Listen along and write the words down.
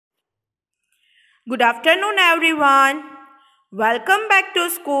Good afternoon, everyone. Welcome back to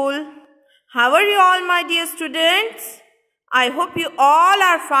school. How are you all, my dear students? I hope you all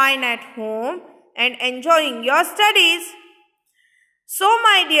are fine at home and enjoying your studies. So,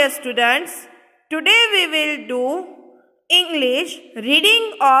 my dear students, today we will do English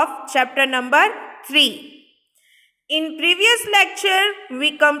reading of chapter number 3. In previous lecture,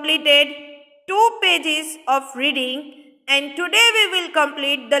 we completed 2 pages of reading. And today we will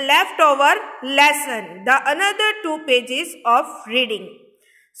complete the leftover lesson, the another 2 pages of reading.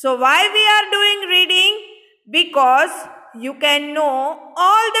 So why we are doing reading? Because you can know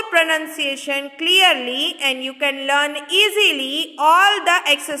all the pronunciation clearly and you can learn easily all the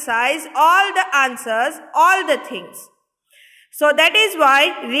exercise, all the answers, all the things. So that is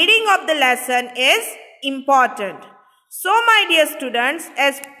why reading of the lesson is important. So my dear students,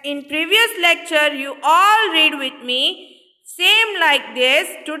 as in previous lecture you all read with me, same like this,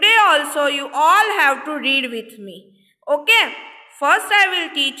 today also you all have to read with me. Okay, first I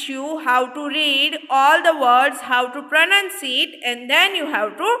will teach you how to read all the words, how to pronounce it, and then you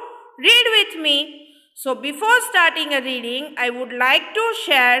have to read with me. So before starting a reading, I would like to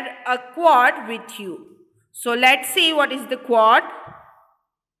share a quote with you. So let's see what is the quote.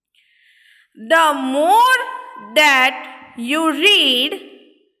 The more that you read,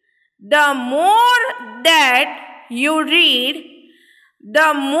 the more that you read,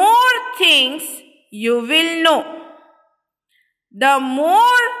 the more things you will know. The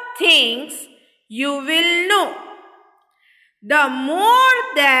more things you will know. The more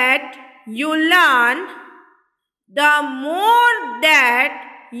that you learn, the more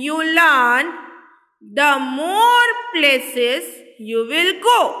that you learn, the more places you will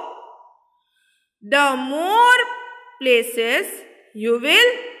go. The more places you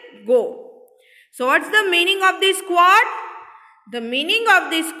will go. So what's the meaning of this quote? The meaning of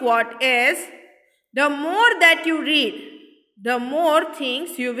this quote is, the more that you read, the more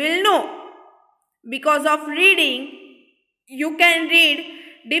things you will know. Because of reading, you can read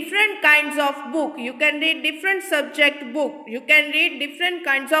different kinds of book. You can read different subject book. You can read different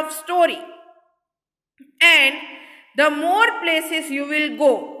kinds of story. And the more places you will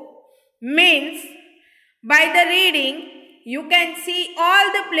go, means by the reading, you can see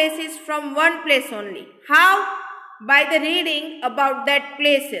all the places from one place only. How? By the reading about that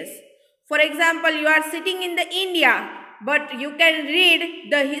places. For example, you are sitting in the India, but you can read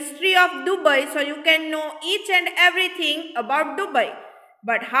the history of Dubai, so you can know each and everything about Dubai.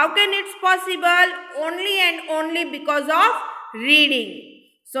 But how can it possible? Only and only because of reading.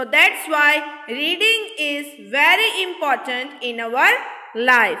 So that's why reading is very important in our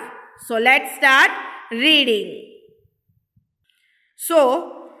life. So let's start reading.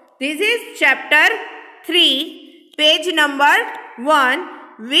 So, this is chapter 3, page number 1,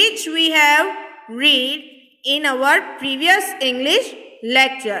 which we have read in our previous English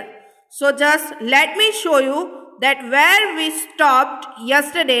lecture. So, just let me show you that where we stopped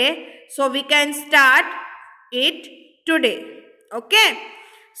yesterday, so we can start it today. Okay.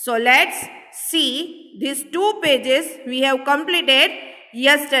 So, let's see these 2 pages we have completed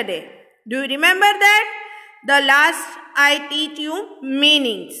yesterday. Do you remember that? The last I teach you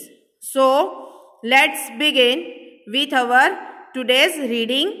meanings. So, let's begin with our today's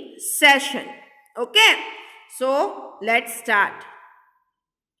reading session. Okay. So, let's start.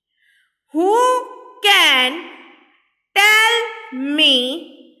 Who can tell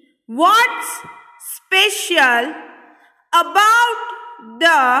me what's special about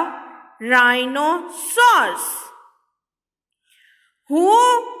the rhinoceros? Who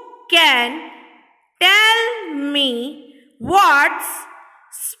can tell me what's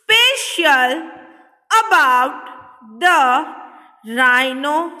special about the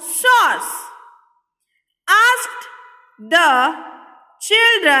rhinoceros? Asked the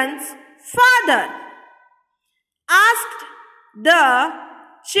children's father. Asked the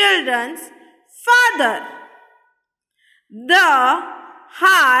children's father. The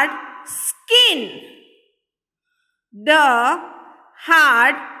hard skin. The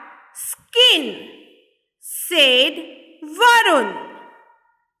hard skin, said Varun.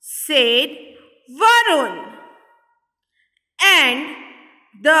 Said Varun. And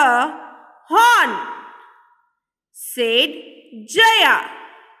the horn, said Jaya.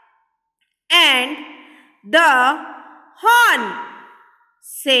 And the horn,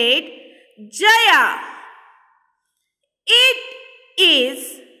 said Jaya. It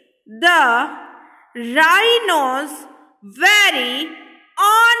is the rhino's very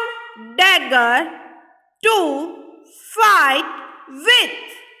own dagger to fight with.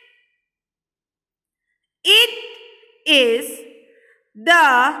 It is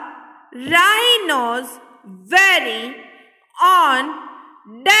the rhinos vary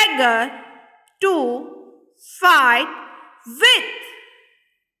on dagger to fight with?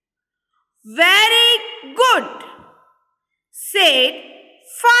 Very good, said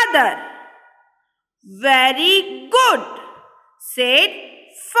father. Very good, said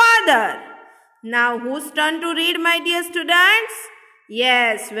father. Now whose turn to read, my dear students?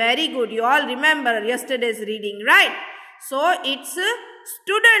 Yes, very good. You all remember yesterday's reading, right? So it's a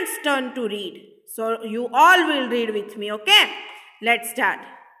student's turn to read. So you all will read with me, okay? Let's start.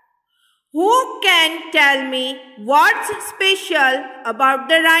 Who can tell me what's special about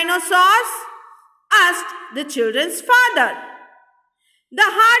the rhinoceros? Asked the children's father. The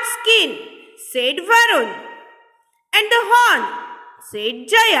hard skin, said Varun. And the horn, said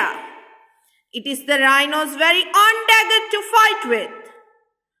Jaya. It is the rhino's very own dagger to fight with.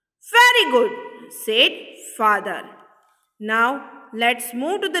 Very good, said father. Now let's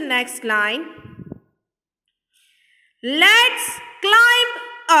move to the next line. Let's climb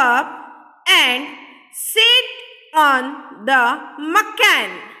up and sit on the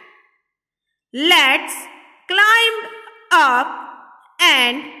macan. Let's climb up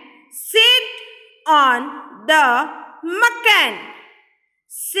and sit on the macan,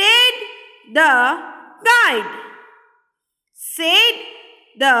 said the guide. Said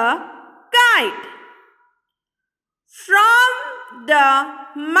the guide. From the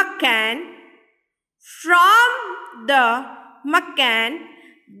macan,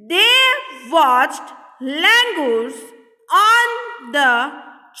 they watched langurs on the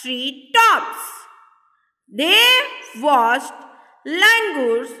tree tops. They watched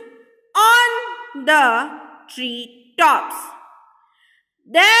langurs on the tree tops.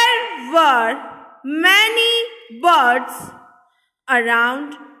 There were many birds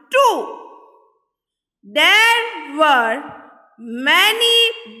around too. There were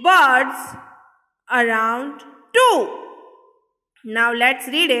many birds around too. Now let's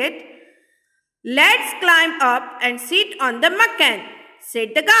read it. Let's climb up and sit on the macan, said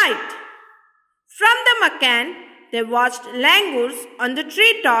the guide. From the macan, they watched langurs on the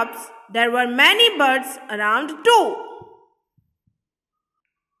treetops. There were many birds around too.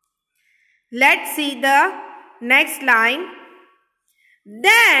 Let's see the next line.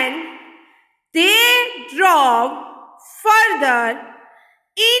 Then they drove further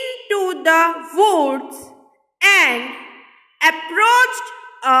into the woods and approached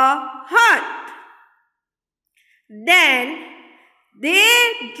a hut. Then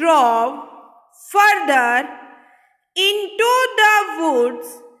they drove further into the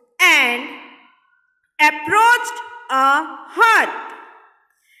woods and approached a hut.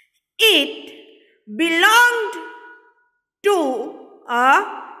 It belonged to a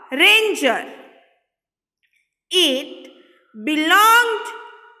ranger. It belonged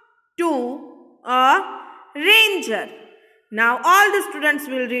to a ranger. Now all the students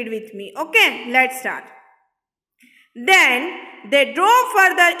will read with me. Okay, let's start. Then they drove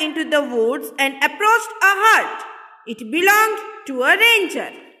further into the woods and approached a hut. It belonged to a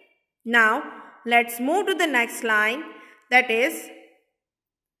ranger. Now let's move to the next line. That is,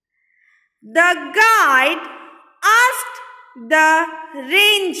 the guide asked the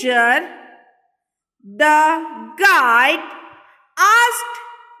ranger. The guide asked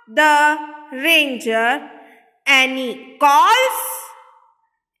the ranger, any calls?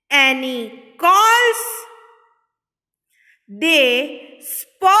 Any calls? They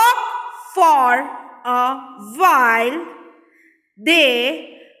spoke for a while.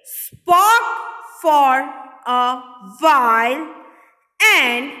 They spoke for a while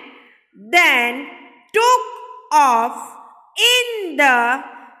and then took off in the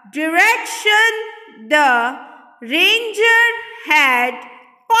direction the ranger had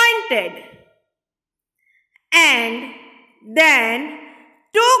pointed, and then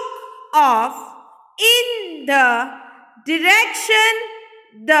took off in the direction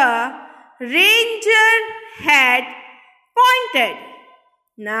the ranger had pointed.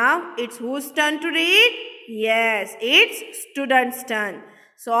 Now it's whose turn to read? Yes, it's student's turn.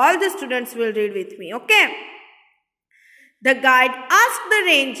 So all the students will read with me, okay? The guide asked the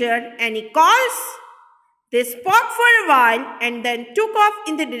ranger, any calls? They spoke for a while and then took off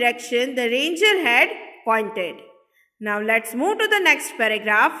in the direction the ranger had pointed. Now let's move to the next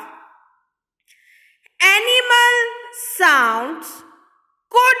paragraph. Animal sounds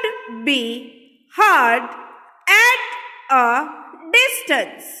could be heard at a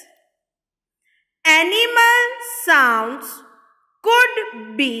distance. Animal sounds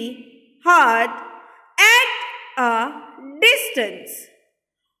could be heard at a distance.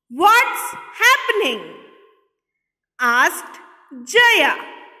 What's happening? Asked Jaya.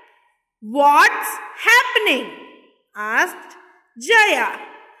 What's happening? Asked Jaya.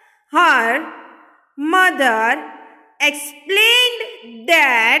 Her mother explained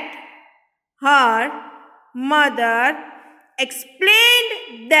that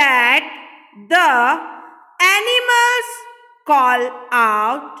the animals call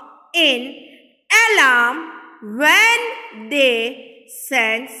out in alarm when they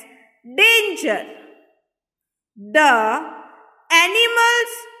sense danger. The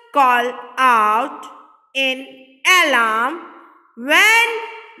animals call out in alarm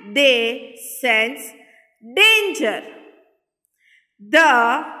when they sense danger.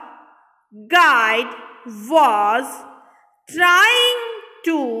 The guide was trying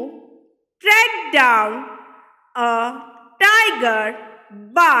to track down a tiger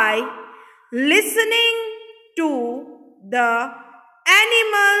by listening to the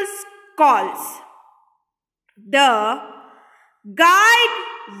animals' calls. The guide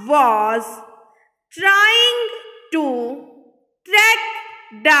was trying to track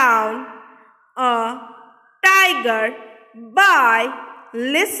down a tiger by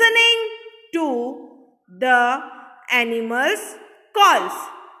listening to the animals' calls.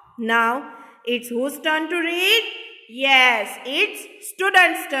 Now, it's whose turn to read? Yes, it's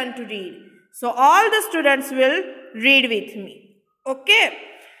students' turn to read. So, all the students will read with me. Okay?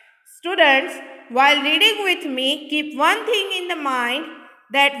 Students, while reading with me, keep one thing in the mind,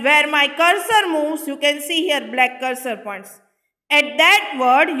 that where my cursor moves, you can see here black cursor points. At that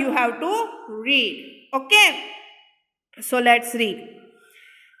word, you have to read. Okay? So, let's read.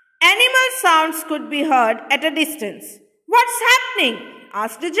 Animal sounds could be heard at a distance. What's happening?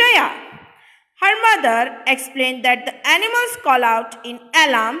 Asked Jaya. Her mother explained that the animals call out in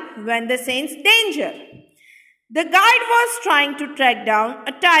alarm when they sense danger. The guide was trying to track down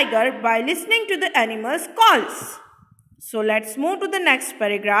a tiger by listening to the animal's calls. So let's move to the next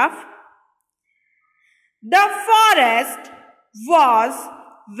paragraph. The forest was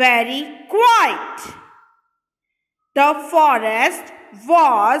very quiet. The forest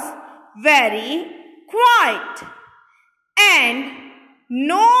was very quiet, and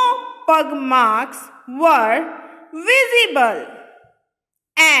no pug marks were visible.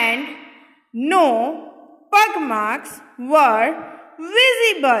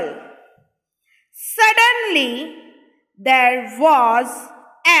 Suddenly, there was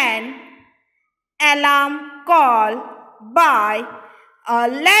an alarm call by a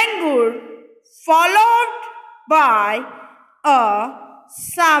langur, followed by a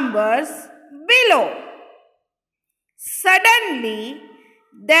sambar's bellow. Suddenly,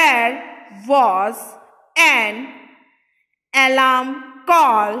 there was an alarm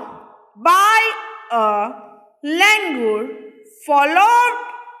call by a langur, followed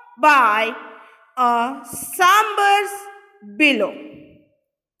by a sambar's bellow.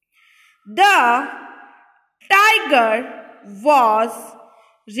 The tiger was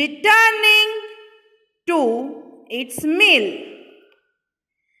returning to its meal.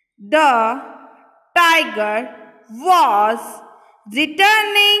 The tiger was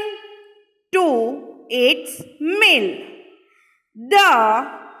returning to its meal.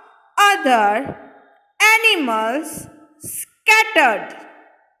 The other animals scattered.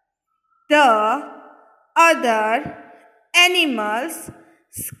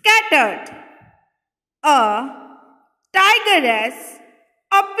 A tigress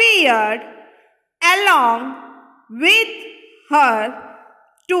appeared along with her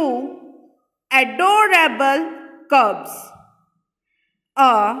two adorable cubs.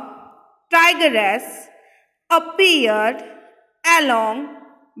 A tigress appeared along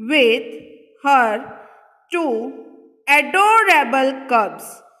with her two adorable cubs.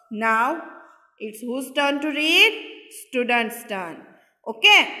 Now, it's whose turn to read? Students' turn.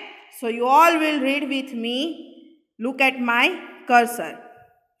 Okay? So, you all will read with me. Look at my cursor.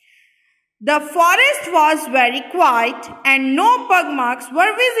 The forest was very quiet and no pug marks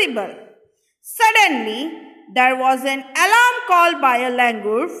were visible. Suddenly, there was an alarm call by a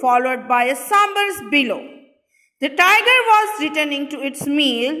langur, followed by a sambar's bellow. The tiger was returning to its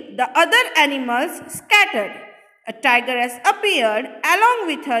meal. The other animals scattered. A tigress appeared along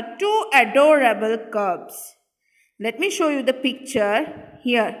with her two adorable cubs. Let me show you the picture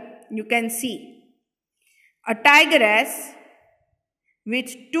here. You can see a tigress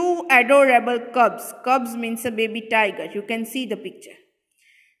with two adorable cubs. Cubs means a baby tiger. You can see the picture.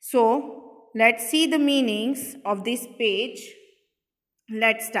 So, let's see the meanings of this page.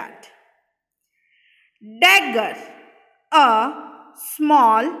 Let's start. Dagger, a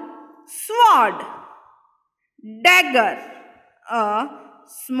small sword. Dagger, a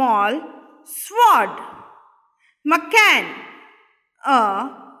small sword. Macan, a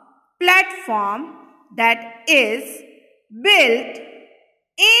platform that is built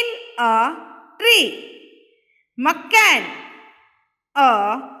in a tree. Makan,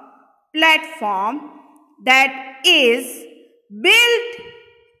 a platform that is built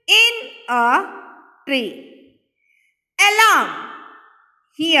in a tree. Alarm,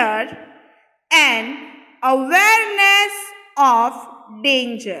 here an awareness of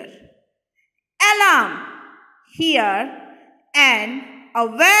danger. Alarm, here an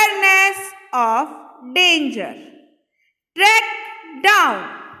awareness of danger. Track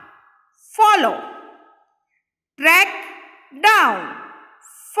down, follow. Track down,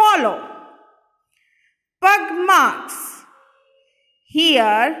 follow. Pug marks,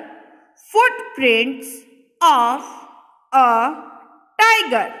 here footprints of a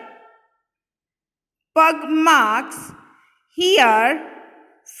tiger. Pug marks, here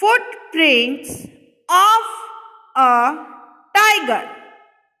footprints of a tiger.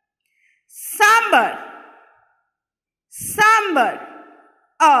 Sambar, sambar,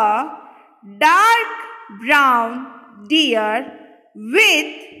 a dark brown deer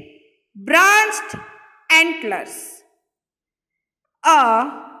with branched antlers. A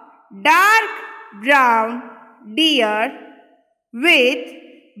dark brown deer with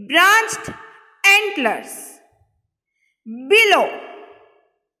branched antlers. Below,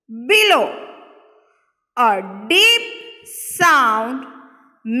 below, a deep sound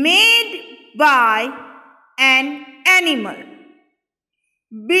made by an animal.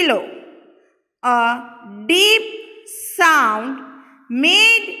 Below, a deep sound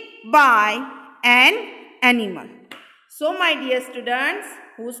made by an animal. So my dear students,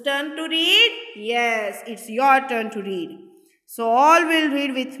 whose turn to read? Yes, it's your turn to read. So all will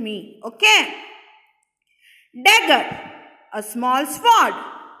read with me, okay? Dagger, a small sword.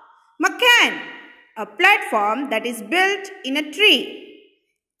 Makan, a platform that is built in a tree.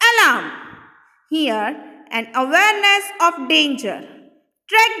 Alarm, here an awareness of danger.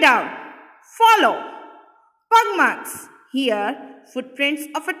 Track down, follow. Pug marks, here footprints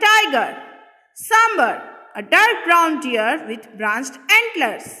of a tiger. Sambar, a dark brown deer with branched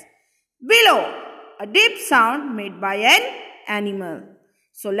antlers. Below, a deep sound made by an animal.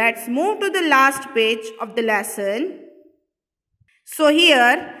 So let's move to the last page of the lesson. So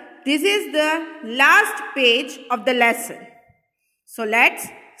here, this is the last page of the lesson. So let's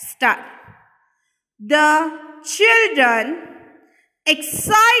start. The children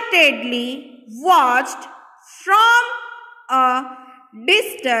excitedly watched from a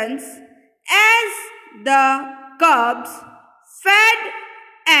distance as the cubs fed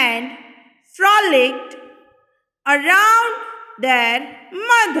and frolicked around their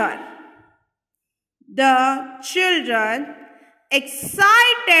mother. The children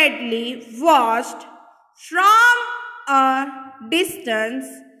excitedly watched from a distance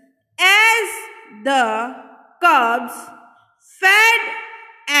as the cubs fed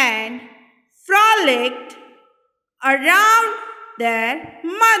and frolicked around their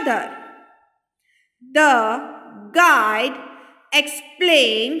mother. The guide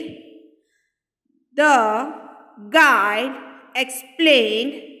explained. The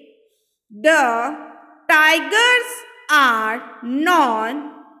tigers are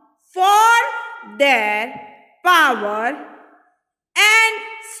known for their power and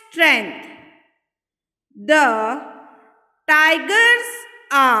strength. The tigers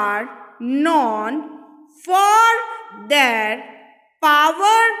are known for their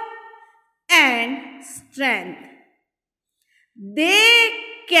power and strength. They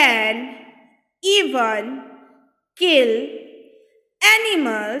can even kill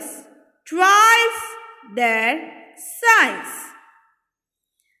animals twice their size.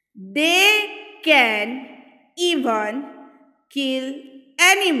 They can even kill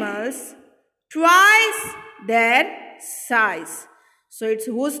animals twice their size. So it's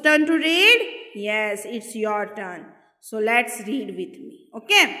whose turn to read? Yes, it's your turn. So let's read with me.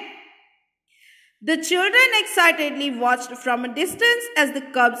 Okay. The children excitedly watched from a distance as the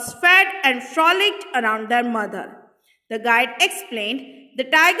cubs fed and frolicked around their mother. The guide explained, the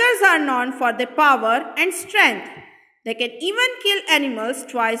tigers are known for their power and strength. They can even kill animals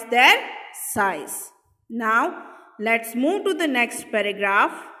twice their size. Now, let's move to the next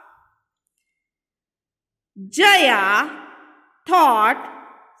paragraph. Jaya thought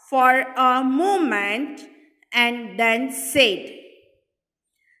for a moment and then said.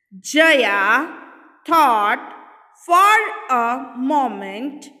 Jaya thought for a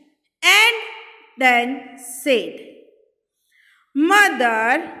moment and then said,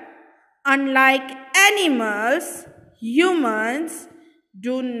 Mother, unlike animals, humans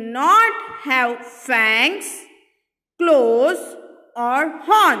do not have fangs, claws, or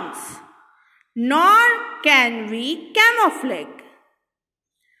horns, nor can we camouflage.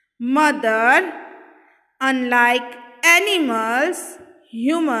 Mother, unlike animals,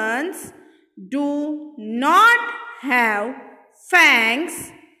 humans do not have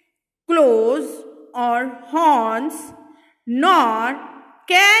fangs, claws, or horns, nor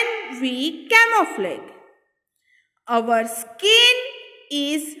can we camouflage. Our skin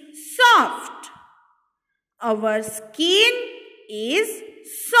is soft. Our skin is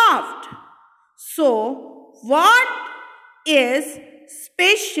soft. So, what is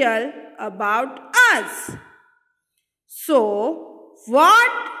special about us? So,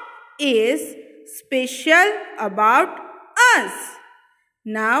 what is special about us?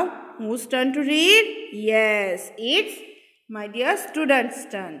 Now, whose turn to read? Yes, it's my dear students'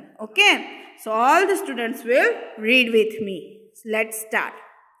 turn. Okay, so all the students will read with me. Let's start.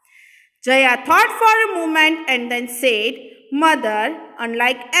 Jaya thought for a moment and then said, Mother,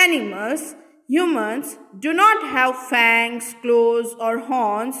 unlike animals, humans do not have fangs, claws, or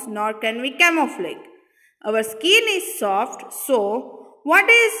horns, nor can we camouflage. Our skin is soft, so what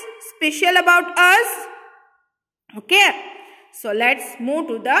is special about us? Okay, so let's move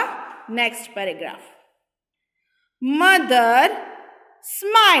to the next paragraph. Mother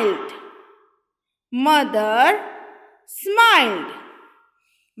smiled. Mother smiled.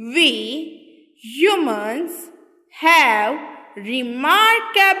 We humans have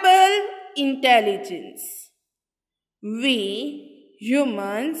remarkable intelligence. We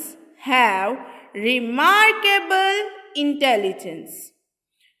humans have remarkable intelligence.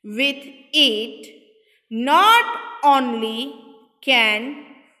 With it, not only can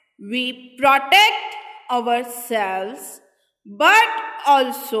we protect ourselves, but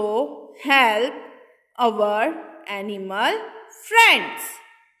also help our animal friends.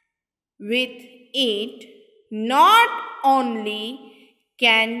 With it, not only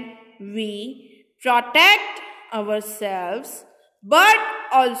can we protect ourselves, but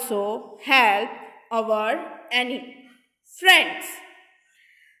also help our animal friends.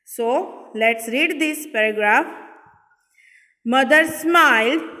 So, let's read this paragraph. Mother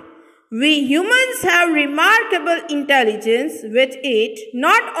smiled. We humans have remarkable intelligence. With it,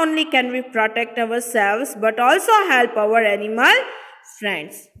 not only can we protect ourselves, but also help our animal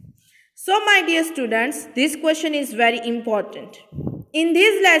friends. So, my dear students, this question is very important. In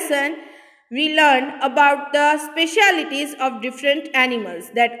this lesson, we learn about the specialities of different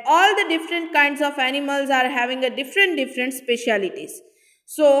animals, that all the different kinds of animals are having a different specialities.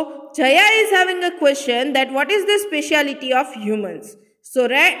 So, Jaya is having a question that what is the speciality of humans? So,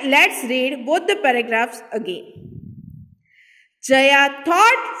 let's read both the paragraphs again. Jaya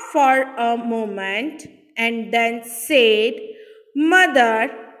thought for a moment and then said, Mother,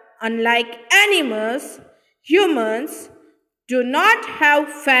 unlike animals, humans do not have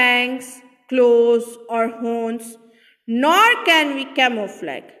fangs, claws, or horns, nor can we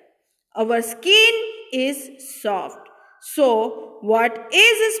camouflage. Our skin is soft. So, what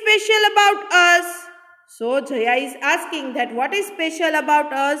is special about us? So, Jaya is asking that what is special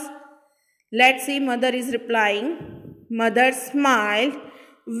about us? Let's see, Mother is replying. Mother smiled.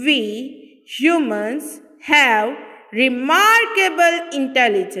 We humans have remarkable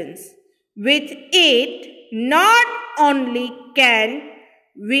intelligence. With it, not only can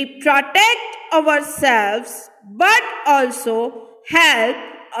we protect ourselves, but also help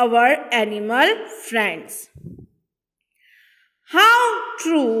our animal friends. How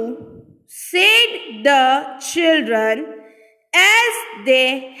true, said the children as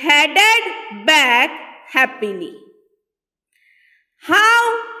they headed back happily.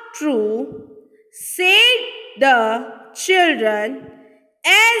 How true, said the children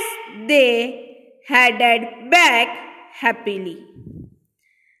as they headed back happily.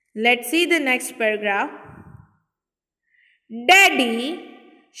 Let's see the next paragraph. Daddy,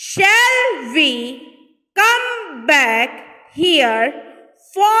 shall we come back here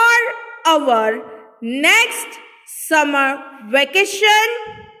for our next summer vacation?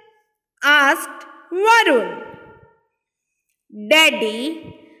 Asked Varun.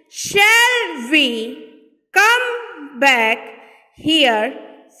 Daddy, shall we come back here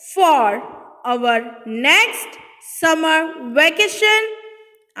for our next summer vacation?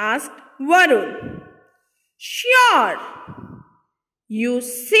 Asked Varun. Sure. You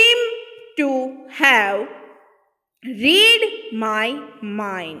seem to have read my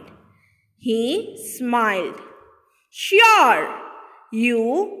mind. He smiled. Sure.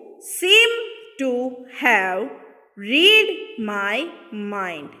 You seem to have read my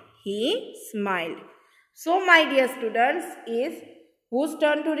mind. He smiled. So, my dear students, is whose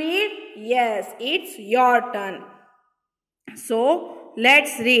turn to read? Yes, it's your turn. So,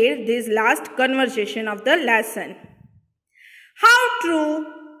 let's read this last conversation of the lesson. How true,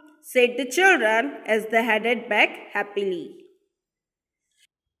 said the children as they headed back happily.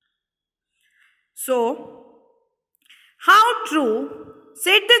 So, how true,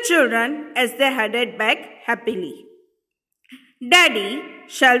 said the children as they headed back happily. Daddy,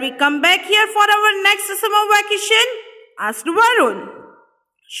 shall we come back here for our next summer vacation? Asked Varun.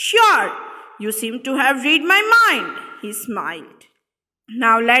 Sure, you seem to have read my mind, he smiled.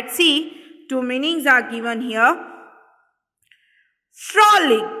 Now let's see, two meanings are given here.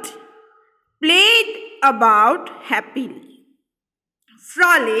 Frolicked, played about happily.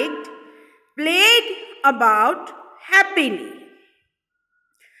 Frolicked, played about happily.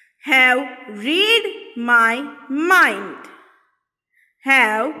 Have read my mind.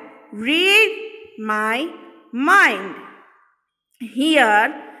 Have read my mind.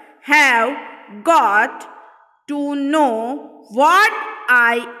 Here, have got to know what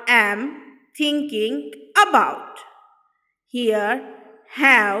I am thinking about. Here,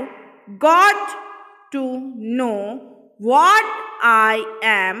 have got to know what I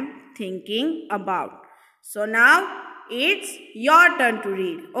am thinking about. So now, it's your turn to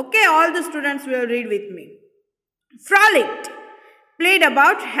read. Okay, all the students will read with me. Frolicked, played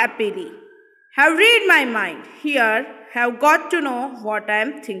about happily. Have read my mind. Here, have got to know what I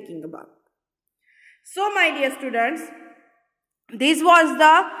am thinking about. So, my dear students, this was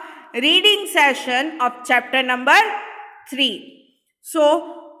the reading session of chapter number 3.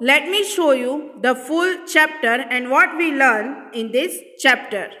 So, let me show you the full chapter and what we learn in this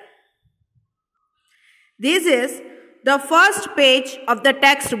chapter. This is the first page of the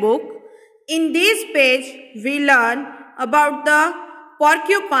textbook. In this page, we learn about the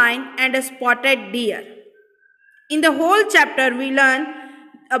porcupine and a spotted deer. In the whole chapter, we learn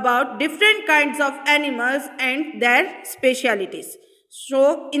about different kinds of animals and their specialities.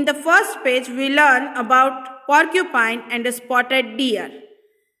 So, in the first page, we learn about porcupine and a spotted deer.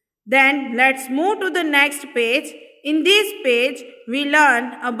 Then, let's move to the next page. In this page, we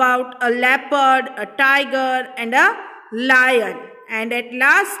learn about a leopard, a tiger, and a lion. And at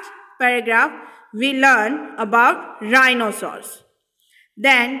last paragraph, we learn about rhinoceros.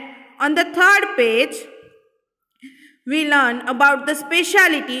 Then, on the third page, we learn about the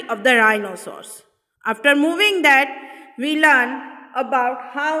speciality of the rhinoceros. After moving that, we learn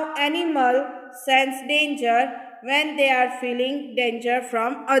about how animals sense danger when they are feeling danger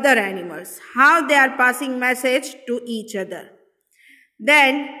from other animals, how they are passing message to each other.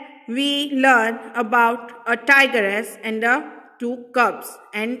 Then we learn about a tigress and the two cubs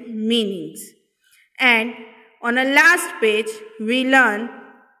and meanings. And on a last page, we learn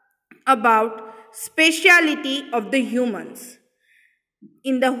about speciality of the humans.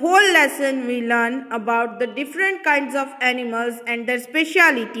 In the whole lesson, we learn about the different kinds of animals and their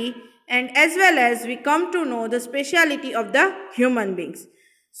speciality, and as well as we come to know the speciality of the human beings.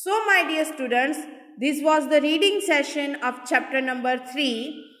 So, my dear students, this was the reading session of chapter number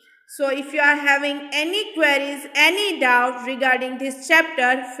 3. So, if you are having any queries, any doubt regarding this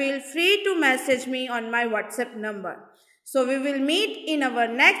chapter, feel free to message me on my WhatsApp number. So, we will meet in our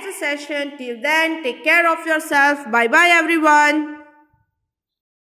next session. Till then, take care of yourself. Bye-bye everyone.